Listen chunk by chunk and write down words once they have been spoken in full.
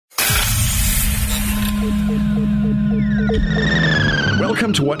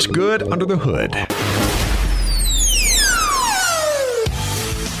Welcome to What's Good Under the Hood.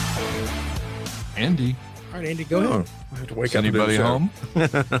 Andy. All right, Andy, go ahead. I have to wake Is up. anybody home?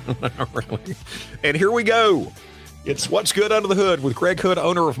 Not really. And here we go. It's What's Good Under the Hood with Greg Hood,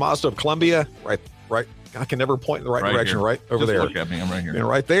 owner of Mazda of Columbia. Right. I can never point in the right direction. Here. Right over Just there. Look at me. I'm right here. And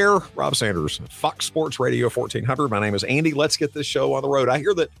right there, Rob Sanders, Fox Sports Radio 1400. My name is Andy. Let's get this show on the road. I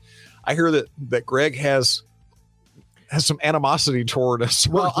hear that Greg has some animosity toward a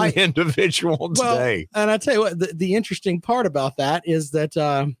certain individual today. Well, and I tell you what, the interesting part about that is that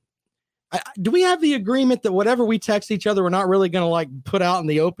do we have the agreement that whatever we text each other, we're not really going to like put out in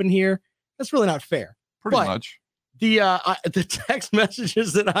the open here? That's really not fair. Pretty much. The text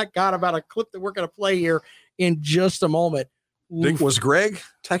messages that I got about a clip that we're going to play here in just a moment. Was Greg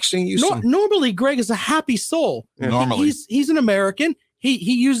texting you? Normally, Greg is a happy soul. Yeah. Normally, he's an American.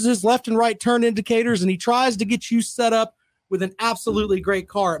 He uses his left and right turn indicators, and he tries to get you set up with an absolutely great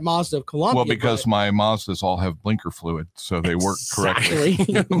car at Mazda of Columbia. Well, because my Mazdas all have blinker fluid, so they work correctly.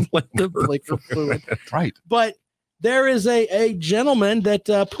 The blinker fluid. Right. But there is a gentleman that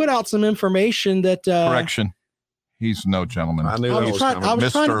put out some information that correction. He's no gentleman. I knew that was coming.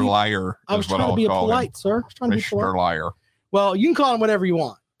 Mr. Liar. I was trying to be polite, sir. Mr. Liar. Well, you can call him whatever you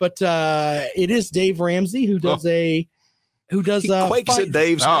want, but it is Dave Ramsey who does he quakes at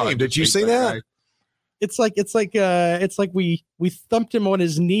Dave's name. Did you see that? It's like we thumped him on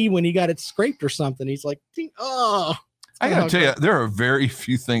his knee when he got it scraped or something. He's like, oh. I gotta tell you, there are very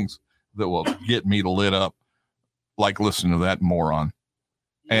few things that will get me lit up like listening to that moron.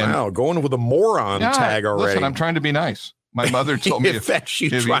 And wow, going with a moron tag already. Listen, I'm trying to be nice. My mother told me if you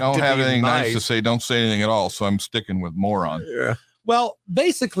don't have anything nice to say, don't say anything at all. So I'm sticking with moron. Yeah. Well,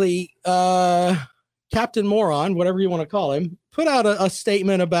 basically, Captain Moron, whatever you want to call him, put out a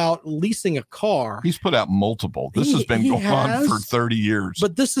statement about leasing a car. He's put out multiple. This has been going on for 30 years.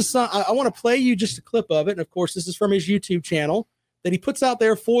 But this is I want to play you just a clip of it. And of course, this is from his YouTube channel that he puts out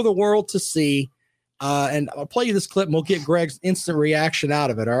there for the world to see. And I'll play you this clip and we'll get Greg's instant reaction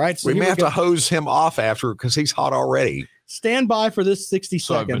out of it. All right. So we may have to hose him off after because he's hot already. Stand by for this 60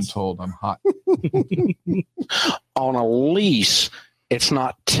 so seconds. I've been told I'm hot. On a lease, it's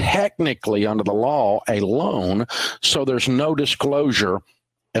not technically under the law a loan. So there's no disclosure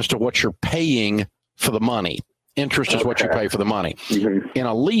as to what you're paying for the money. Interest is what you pay for the money. Mm-hmm. In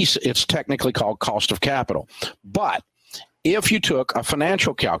a lease, it's technically called cost of capital. But if you took a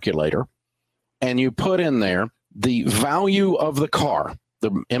financial calculator and you put in there the value of the car,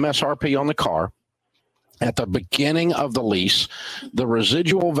 the MSRP on the car, at the beginning of the lease, the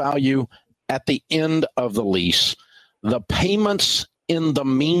residual value at the end of the lease, the payments in the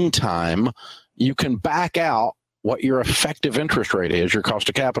meantime, you can back out what your effective interest rate is, your cost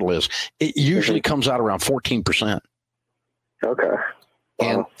of capital is. It usually comes out around 14%.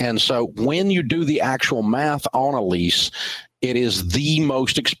 Okay. And so when you do the actual math on a lease, it is the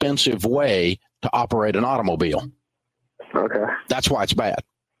most expensive way to operate an automobile. Okay. That's why it's bad.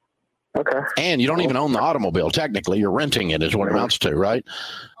 Okay. And you don't even own the automobile. Technically, you're renting it is what it amounts to, right?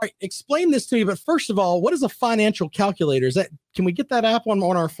 All right. Explain this to me. But first of all, what is a financial calculator? Can we get that app on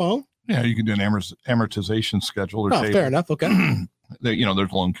our phone? Yeah, you can do an amortization schedule. Or fair enough. Okay.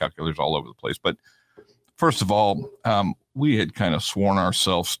 There's loan calculators all over the place. But first of all, we had kind of sworn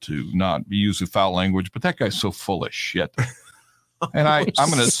ourselves to not be using foul language, but that guy's so full of shit. And I'm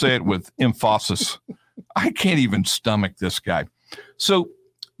going to say it with emphasis. I can't even stomach this guy. So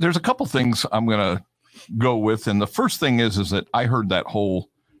there's a couple things I'm going to go with. And the first thing is that I heard that whole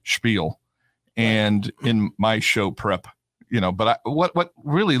spiel and in my show prep, but what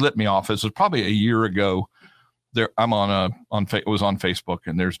really lit me off is probably a year ago there, I'm it was on Facebook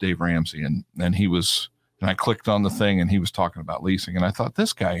and there's Dave Ramsey and I clicked on the thing and he was talking about leasing. And I thought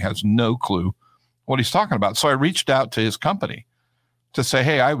this guy has no clue what he's talking about. So I reached out to his company to say,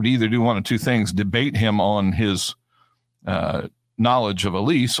 hey, I would either do one of two things, debate him on his knowledge of a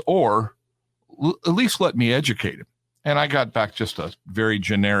lease or at least let me educate him. And I got back just a very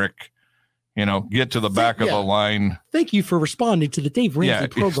generic, get to the back of the line. Thank you for responding to the Dave Ramsey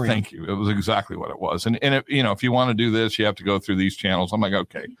program. Thank you. It was exactly what it was. And if you want to do this, you have to go through these channels. I'm like,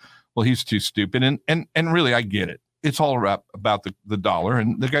 okay, well, he's too stupid. And really, I get it. It's all about the dollar.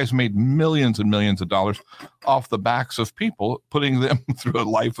 And the guy's made millions and millions of dollars off the backs of people, putting them through a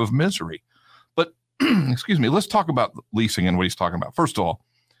life of misery. But excuse me, let's talk about leasing and what he's talking about. First of all,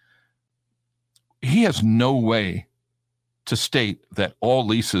 he has no way to state that all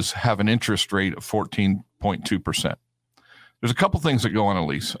leases have an interest rate of 14.2%. There's a couple things that go on a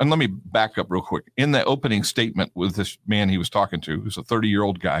lease. And let me back up real quick. In the opening statement with this man he was talking to, who's a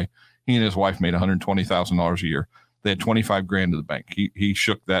 30-year-old guy, he and his wife made $120,000 a year. They had 25 grand in the bank. He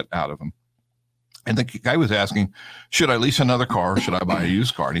shook that out of him. And the guy was asking, should I lease another car? Or should I buy a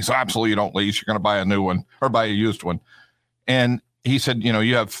used car? And he said, absolutely don't lease. You're going to buy a new one or buy a used one. And he said, you know,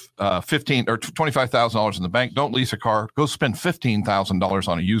 you have $15,000 or $25,000 in the bank. Don't lease a car. Go spend $15,000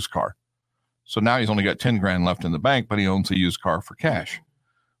 on a used car. So now he's only got 10 grand left in the bank, but he owns a used car for cash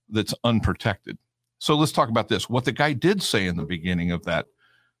that's unprotected. So let's talk about this. What the guy did say in the beginning of that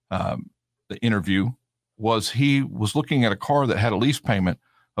the interview was he was looking at a car that had a lease payment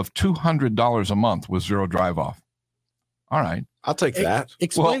of $200 a month with zero drive off. All right. I'll take that.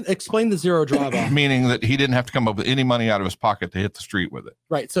 Explain the zero drive off. Meaning that he didn't have to come up with any money out of his pocket to hit the street with it.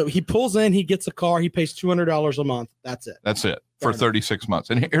 Right. So he pulls in, he gets a car, he pays $200 a month. That's it. That's it for 36 months.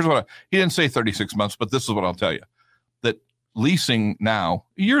 And here's what he didn't say 36 months, but this is what I'll tell you. That leasing now,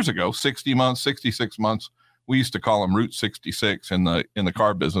 years ago, 60 months, 66 months, we used to call them Route 66 in the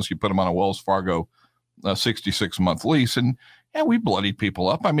car business. You put them on a Wells Fargo 66-month lease, and we bloodied people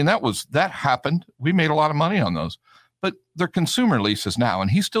up. I mean, that happened. We made a lot of money on those, but they're consumer leases now.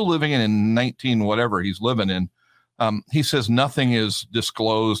 And he's still living in 19 whatever he's living in. He says nothing is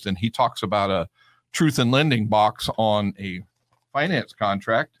disclosed, and he talks about a truth in lending box on a finance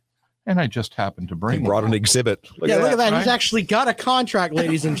contract. And I just happened to bring. He brought an exhibit. Look at that. Right? He's actually got a contract,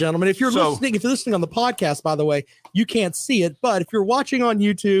 ladies and gentlemen. If you're listening on the podcast, by the way, you can't see it, but if you're watching on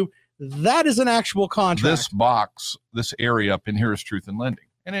YouTube, that is an actual contract. This box, this area up in here is truth in lending,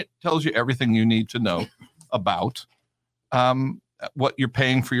 and it tells you everything you need to know about what you're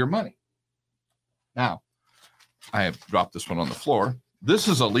paying for your money. Now, I have dropped this one on the floor. This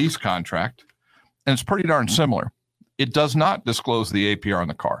is a lease contract, and it's pretty darn similar. It does not disclose the APR on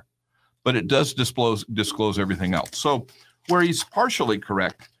the car, but it does disclose everything else. So where he's partially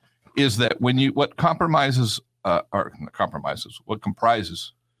correct is that what comprises,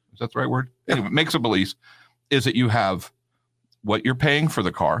 is that the right word? Anyway, makes up a lease is that you have what you're paying for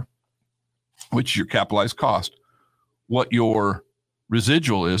the car, which is your capitalized cost. What your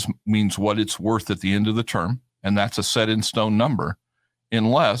residual is means what it's worth at the end of the term, and that's a set in stone number,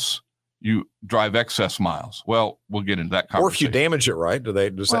 unless you drive excess miles. Well, we'll get into that conversation. Or if you damage it, right?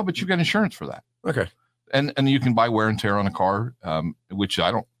 But you get insurance for that. Okay. And you can buy wear and tear on a car, which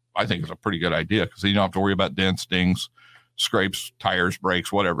I think is a pretty good idea, because you don't have to worry about dents, dings, scrapes, tires,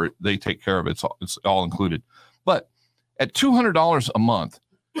 brakes, whatever. They take care of it. It's all included. But at $200 a month,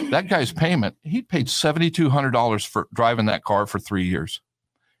 that guy's payment, he paid $7,200 for driving that car for 3 years.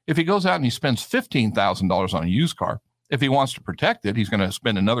 If he goes out and he spends $15,000 on a used car, if he wants to protect it, he's going to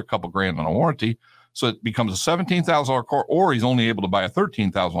spend another couple grand on a warranty. So it becomes a $17,000 car, or he's only able to buy a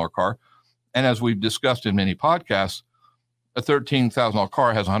 $13,000 car. And as we've discussed in many podcasts, a $13,000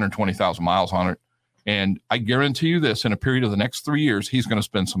 car has 120,000 miles on it. And I guarantee you this, in a period of the next 3 years, he's going to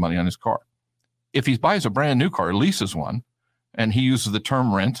spend some money on his car. If he buys a brand new car, leases one, and he uses the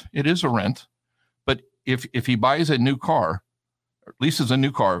term rent, it is a rent. But if he buys a new car, or leases a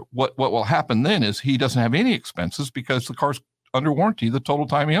new car, what will happen then is he doesn't have any expenses, because the car's under warranty the total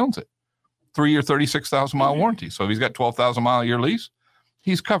time he owns it. 3-year, 36,000 mile warranty. So if he's got 12,000 mile a year lease,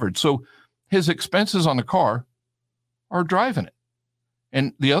 he's covered. So his expenses on the car are driving it.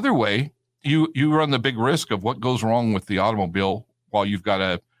 And the other way, you run the big risk of what goes wrong with the automobile while you've got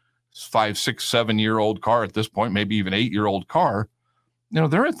a 5, 6, 7-year-old car at this point, maybe even 8-year-old car.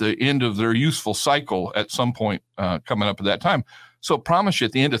 They're at the end of their useful cycle at some point coming up at that time. So promise you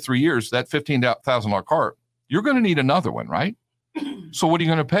at the end of 3 years, that $15,000 car, you're going to need another one, right? So what are you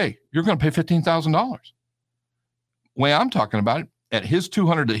going to pay? You're going to pay $15,000. Way I'm talking about it, at his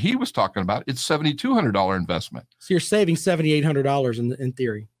 $200 that he was talking about, it's $7,200 investment. So you're saving $7,800 in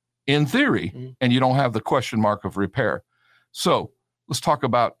theory. In theory, and you don't have the question mark of repair. So let's talk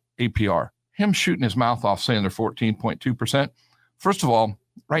about APR. Him shooting his mouth off saying they're 14.2%. First of all,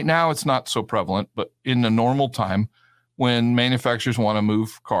 right now it's not so prevalent, but in the normal time, when manufacturers want to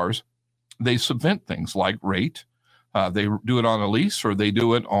move cars, they subvent things like rate. They do it on a lease, or they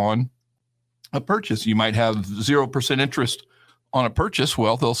do it on a purchase. You might have 0% interest on a purchase.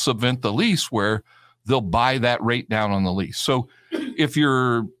 Well, they'll subvent the lease where they'll buy that rate down on the lease. So if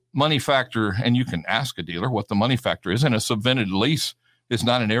your money factor, and you can ask a dealer what the money factor is, and a subvented lease is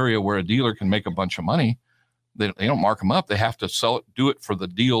not an area where a dealer can make a bunch of money. They don't mark them up. They have to sell it, do it for the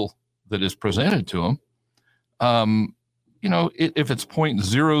deal that is presented to them. If it's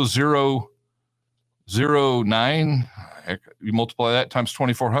 0.0009, you multiply that times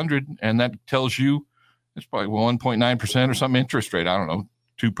 2,400, and that tells you it's probably 1.9% or some interest rate. I don't know,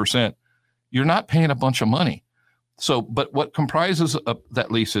 2%. You're not paying a bunch of money. So, but what comprises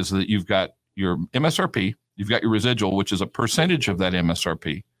that lease is that you've got your MSRP, you've got your residual, which is a percentage of that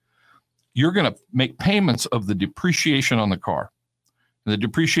MSRP. you're going to make payments of the depreciation on the car. And the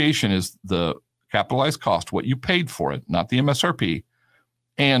depreciation is the capitalized cost, what you paid for it, not the MSRP,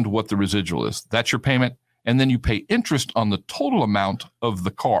 and what the residual is. That's your payment. And then you pay interest on the total amount of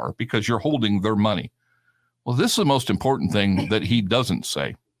the car because you're holding their money. Well, this is the most important thing that he doesn't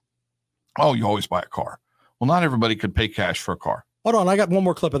say. Oh, you always buy a car. Well, not everybody could pay cash for a car. Hold on. I got one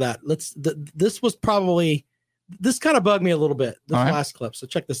more clip of that. This was probably, this kind of bugged me a little bit, this last clip. So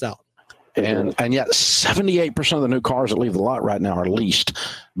check this out. And yet 78% of the new cars that leave the lot right now are leased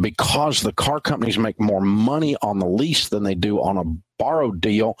because the car companies make more money on the lease than they do on a borrowed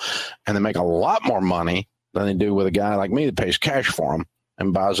deal. And they make a lot more money than they do with a guy like me that pays cash for them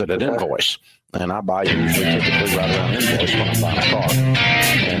and buys it at invoice. And I buy usually typically right around invoice when I'm buying a car.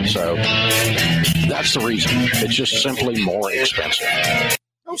 And so that's the reason. It's just simply more expensive. That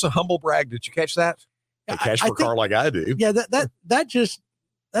was a humble brag. Did you catch that? A cash for a car like I do. Yeah,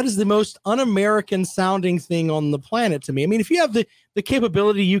 that is the most un-American sounding thing on the planet to me. I mean, if you have the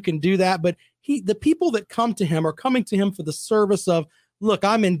capability, you can do that. But the people that come to him are coming to him for the service of, look,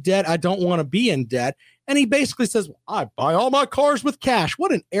 I'm in debt. I don't want to be in debt. And he basically says, well, I buy all my cars with cash.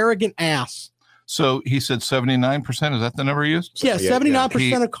 What an arrogant ass. So he said 79%. Is that the number he used? Yeah,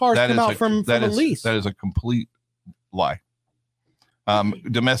 79% of cars come out from a lease. That is a complete lie.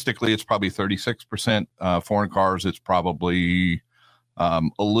 Domestically, it's probably 36%. Foreign cars, it's probably a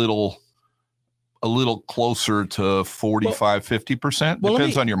little closer to 45, 50%.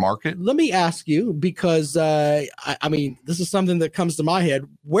 Depends on your market. Let me ask you, because I mean, this is something that comes to my head.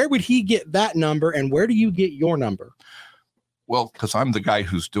 Where would he get that number, and where do you get your number? Well, because I'm the guy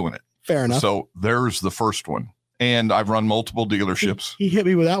who's doing it. Fair enough. So there's the first one. And I've run multiple dealerships. He hit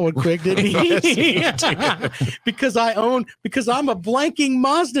me with that one quick, didn't he? because I'm a blanking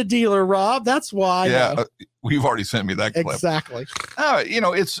Mazda dealer, Rob. That's why. Yeah, we've already sent me that clip. Exactly.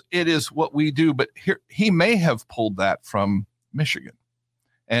 It is what we do. But here, he may have pulled that from Michigan.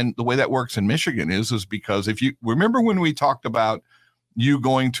 And the way that works in Michigan is because if you remember when we talked about you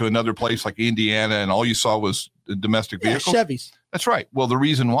going to another place like Indiana and all you saw was domestic vehicles? Chevys. That's right. Well, the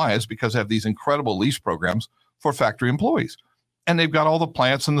reason why is because they have these incredible lease programs for factory employees. And they've got all the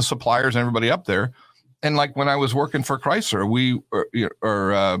plants and the suppliers and everybody up there. And like when I was working for Chrysler,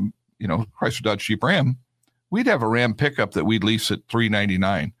 Chrysler Dodge Jeep Ram, we'd have a Ram pickup that we'd lease at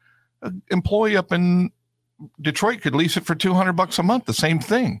 $399. An employee up in Detroit could lease it for $200 a month, the same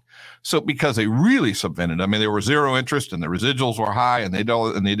thing. So because they really subvented, I mean, there were zero interest and the residuals were high and they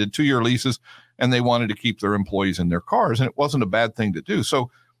did 2-year leases and they wanted to keep their employees in their cars. And it wasn't a bad thing to do. So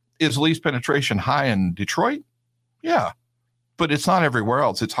is lease penetration high in Detroit? Yeah, but it's not everywhere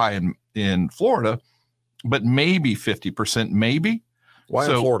else. It's high in Florida, but maybe 50%, maybe. Why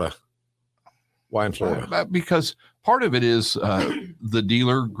in Florida? Why in Florida? Because part of it is the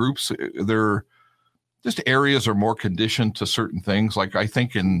dealer groups. They're just areas are more conditioned to certain things. Like I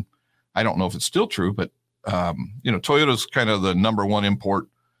think I don't know if it's still true, but Toyota's kind of the number one import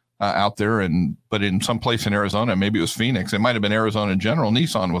out there. But in some place in Arizona, maybe it was Phoenix. It might have been Arizona in general.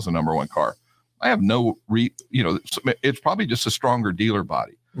 Nissan was the number one car. I have it's probably just a stronger dealer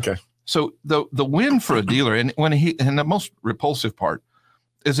body. Okay. So the win for a dealer, and the most repulsive part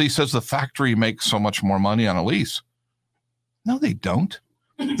is he says the factory makes so much more money on a lease. No, they don't.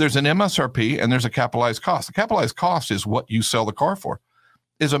 There's an MSRP and there's a capitalized cost. The capitalized cost is what you sell the car for.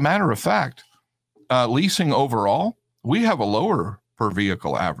 As a matter of fact, leasing overall, we have a lower per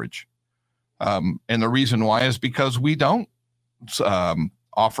vehicle average. And the reason why is because we don't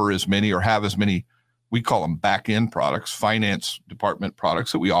offer as many or have as many, we call them back-end products, finance department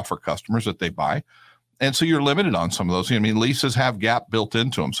products that we offer customers that they buy. And so you're limited on some of those. I mean, leases have gap built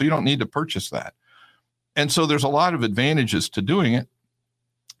into them, so you don't need to purchase that. And so there's a lot of advantages to doing it.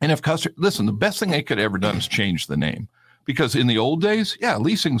 And if listen, the best thing they could have ever done is change the name. Because in the old days,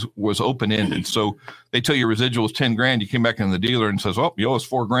 leasing was open-ended. So they tell you residual is 10 grand. You came back in the dealer and says, oh, you owe us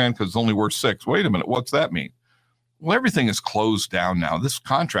 4 grand because it's only worth 6. Wait a minute. What's that mean? Well, everything is closed down now. This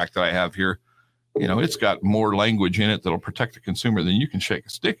contract that I have here, it's got more language in it that'll protect the consumer than you can shake a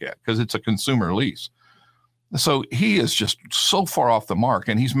stick at because it's a consumer lease. So he is just so far off the mark.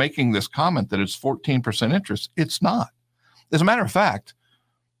 And he's making this comment that it's 14% interest. It's not. As a matter of fact,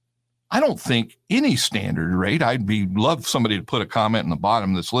 I don't think any standard rate, love somebody to put a comment in the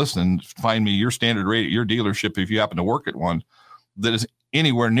bottom that's listening, find me your standard rate at your dealership if you happen to work at one that is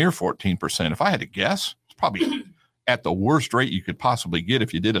anywhere near 14%. If I had to guess, it's probably at the worst rate you could possibly get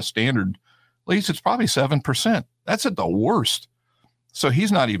if you did a standard lease, it's probably 7%. That's at the worst. So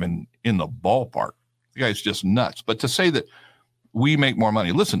he's not even in the ballpark. The guy's just nuts. But to say that we make more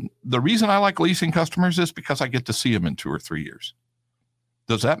money, listen, the reason I like leasing customers is because I get to see them in 2 or 3 years.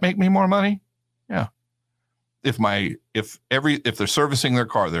 Does that make me more money? Yeah. If they're servicing their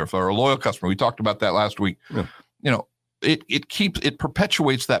car there, if they're a loyal customer, we talked about that last week. Yeah. It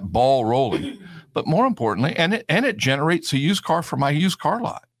perpetuates that ball rolling. But more importantly, and it generates a used car for my used car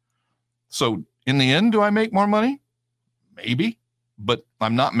lot. So in the end, do I make more money? Maybe, but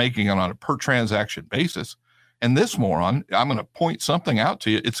I'm not making it on a per transaction basis. And this moron, I'm going to point something out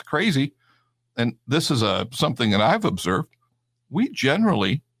to you. It's crazy. And this is something that I've observed.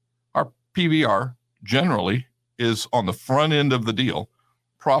 Our PVR generally is on the front end of the deal.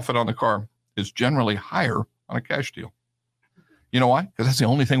 Profit on the car is generally higher on a cash deal. You know why? Because that's the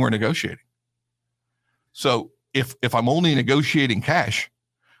only thing we're negotiating. So if I'm only negotiating cash,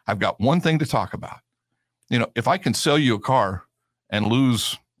 I've got one thing to talk about. If I can sell you a car and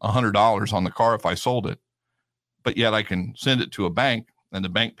lose $100 on the car if I sold it, but yet I can send it to a bank and the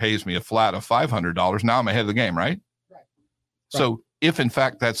bank pays me a flat of $500, now I'm ahead of the game, right? Right. So if in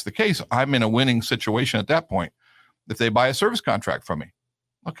fact that's the case, I'm in a winning situation at that point. If they buy a service contract from me,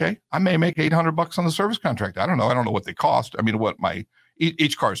 okay, I may make $800 on the service contract. I don't know what they cost. I mean,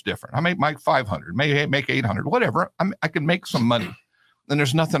 each car is different. I may make 500, may make 800, whatever. I can make some money. And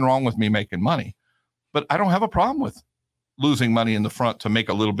there's nothing wrong with me making money, but I don't have a problem with losing money in the front to make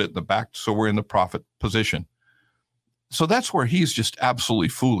a little bit in the back. So we're in the profit position. So that's where he's just absolutely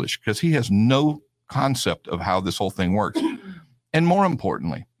foolish, because he has no concept of how this whole thing works. And more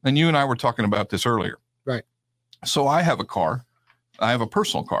importantly, and you and I were talking about this earlier. Right. So I have a car. I have a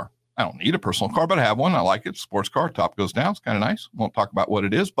personal car. I don't need a personal car, but I have one. I like it. Sports car, top goes down. It's kind of nice. Won't talk about what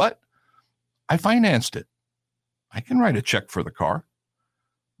it is, but I financed it. I can write a check for the car.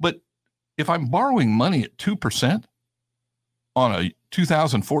 But if I'm borrowing money at 2% on a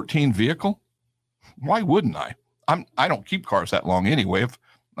 2014 vehicle, why wouldn't I? I don't keep cars that long anyway. If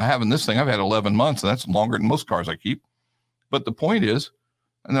I have in this thing, I've had 11 months, and that's longer than most cars I keep. But the point is,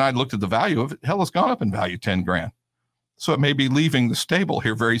 and then I looked at the value of it. Hell, it's gone up in value 10 grand. So it may be leaving the stable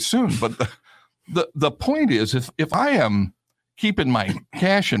here very soon. But the point is, if I am keeping my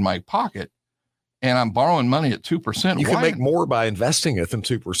cash in my pocket and I'm borrowing money at 2%, you can make more by investing it than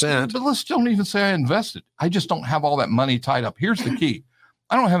 2%. But let's don't even say I invested. I just don't have all that money tied up. Here's the key.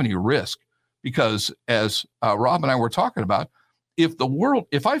 I don't have any risk, because as Rob and I were talking about,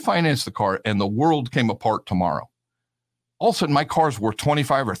 if I finance the car and the world came apart tomorrow, all of a sudden my car's worth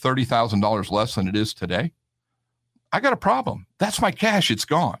 $25,000 or $30,000 less than it is today, I got a problem. That's my cash. It's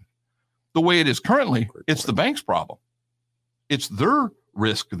gone. The way it is currently, it's the bank's problem. It's their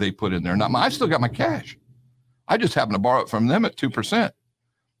risk they put in there. Not I still got my cash. I just happen to borrow it from them at 2%.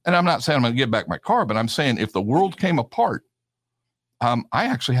 And I'm not saying I'm going to get back my car, but I'm saying if the world came apart, I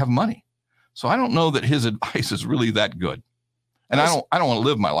actually have money. So I don't know that his advice is really that good. And I don't want to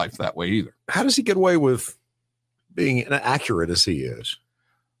live my life that way either. How does he get away with being accurate as he is?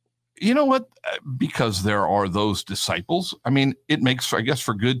 You know what? Because there are those disciples. I mean, it makes, I guess,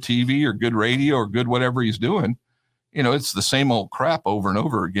 for good TV or good radio or good whatever he's doing. It's the same old crap over and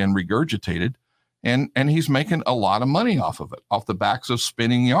over again, regurgitated. And he's making a lot of money off of it, off the backs of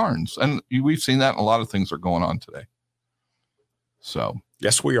spinning yarns. And we've seen that in a lot of things that are going on today. So.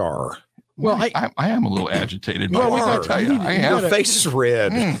 Yes, we are. Well, I am a little agitated. Well, I tell you, I am. Your face is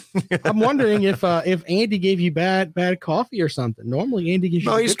red. I'm wondering if Andy gave you bad coffee or something. Normally, Andy gives you.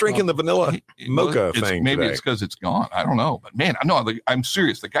 No, he's drinking the vanilla mocha thing. Maybe today. it's because it's gone. I don't know. But man, I'm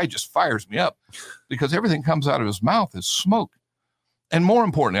serious. The guy just fires me up because everything comes out of his mouth is smoke. And more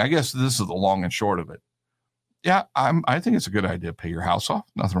importantly, I guess this is the long and short of it. Yeah, I think it's a good idea to pay your house off.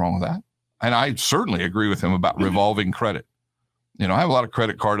 Nothing wrong with that. And I certainly agree with him about revolving credit. I have a lot of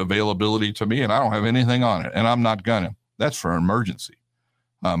credit card availability to me, and I don't have anything on it, and I'm not gonna. That's for an emergency.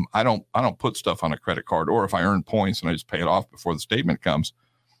 I don't put stuff on a credit card, or if I earn points and I just pay it off before the statement comes.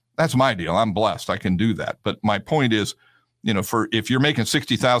 That's my deal. I'm blessed. I can do that. But my point is, if you're making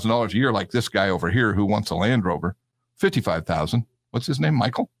 $60,000 a year like this guy over here who wants a Land Rover, $55,000. What's his name?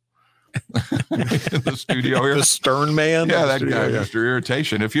 Michael. In the studio here, the Stern man. Yeah, that guy, Mr.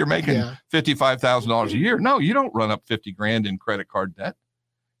 Irritation. If you're making $55,000 a year, no, you don't run up 50 grand in credit card debt.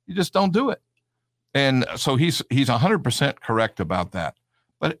 You just don't do it. And so he's 100% correct about that.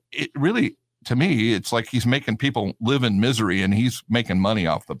 But it really, to me, it's like he's making people live in misery, and he's making money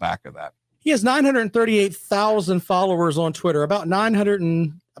off the back of that. He has 938,000 followers on Twitter. About 900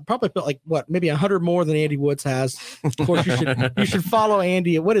 and probably maybe 100 more than Andy Woods has. Of course, you should follow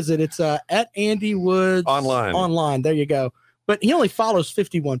Andy. What is it? It's at Andy Woods online. There you go. But he only follows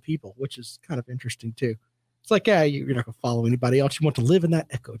 51 people, which is kind of interesting too. It's like, you're not going to follow anybody else. You want to live in that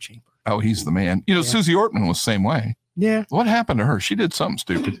echo chamber. Oh, he's the man. Susie Ortman was the same way. Yeah. What happened to her? She did something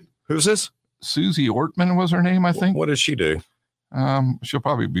stupid. Who's this? Susie Ortman was her name, I think. What did she do? She'll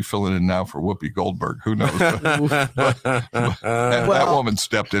probably be filling in now for Whoopi Goldberg. Who knows? Well, that woman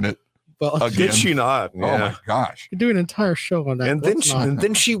stepped in it. Well, Again. did she not? Oh my gosh! you do an entire show on that. And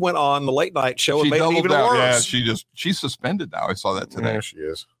then she went on the late night show and She made it doubled even down. Yeah, worse. she's suspended now. I saw that today. Yeah, she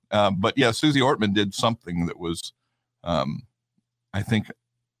is. But yeah, Susie Ortman did something that was, I think,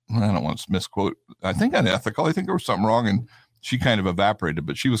 I don't want to misquote. I think unethical. I think there was something wrong, and she kind of evaporated.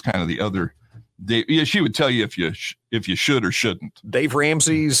 But she was kind of the other. Yeah, she would tell you if you should or shouldn't. Dave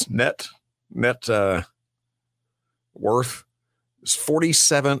Ramsey's net worth is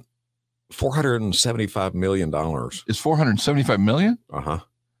 $475 million. Is $475 million? Uh-huh.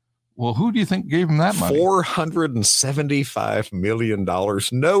 Well, who do you think gave him that money? $475 million.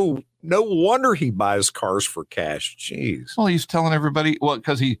 No wonder he buys cars for cash. Jeez. Well, he's telling everybody. Well,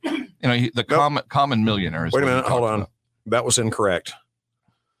 because the common millionaire. Is Wait a what he minute. Hold talks on. about. That was incorrect.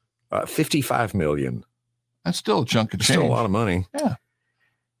 55 million. That's still a chunk of change. Still a lot of money. Yeah.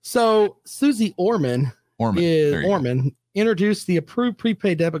 So Susie Orman There you go. introduced the approved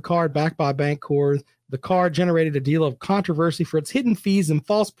prepaid debit card backed by Bancorp. The card generated a deal of controversy for its hidden fees and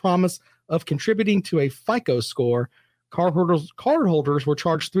false promise of contributing to a FICO score. Cardholders were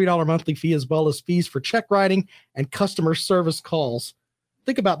charged $3 monthly fee as well as fees for check writing and customer service calls.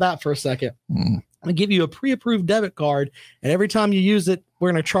 Think about that for a second. Mm. I give you a pre-approved debit card, and every time you use it,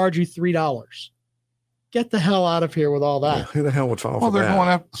 we're going to charge you $3. Get the hell out of here with all that. Who the hell would fall Well, for they're that? going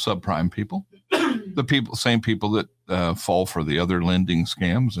after subprime people. Same people that fall for the other lending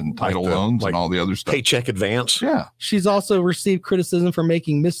scams and title loans and all the other stuff. Paycheck advance. Yeah. She's also received criticism for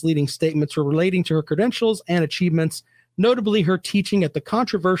making misleading statements relating to her credentials and achievements, notably her teaching at the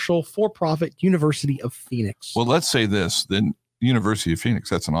controversial for-profit University of Phoenix. Well, let's say this. Then University of Phoenix,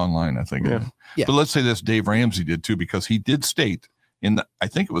 that's an online, I think. Yeah. Yeah. But let's say this, Dave Ramsey did too, because he did state I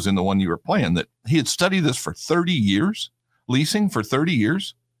think it was in the one you were playing, that he had studied this for 30 years, leasing for 30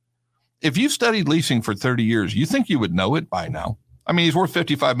 years. If you've studied leasing for 30 years, you think you would know it by now. I mean, he's worth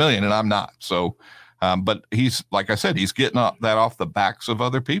 55 million and I'm not. So, but he's, like I said, he's getting that off the backs of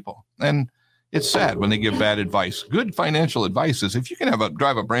other people. And it's sad when they give bad advice. Good financial advice is if you can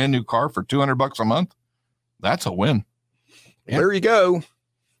drive a brand new car for $200 a month, that's a win. Yeah. There you go.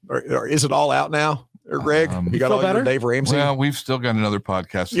 Or is it all out now, or Greg? You got feel all your better? Dave Ramsey? Well, we've still got another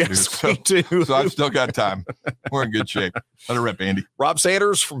podcast to Yes, do. we do. So I've still got time. We're in good shape. Let it rip, Andy. Rob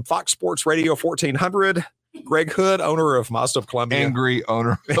Sanders from Fox Sports Radio 1400. Greg Hood, owner of Mazda of Columbia. Angry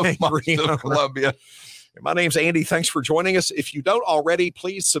owner of Angry Mazda owner. of Columbia. My name's Andy. Thanks for joining us. If you don't already,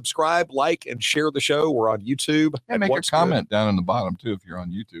 please subscribe, like, and share the show. We're on YouTube. And make a comment down in the bottom, too, if you're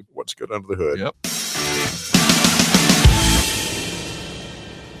on YouTube. What's good under the hood? Yep.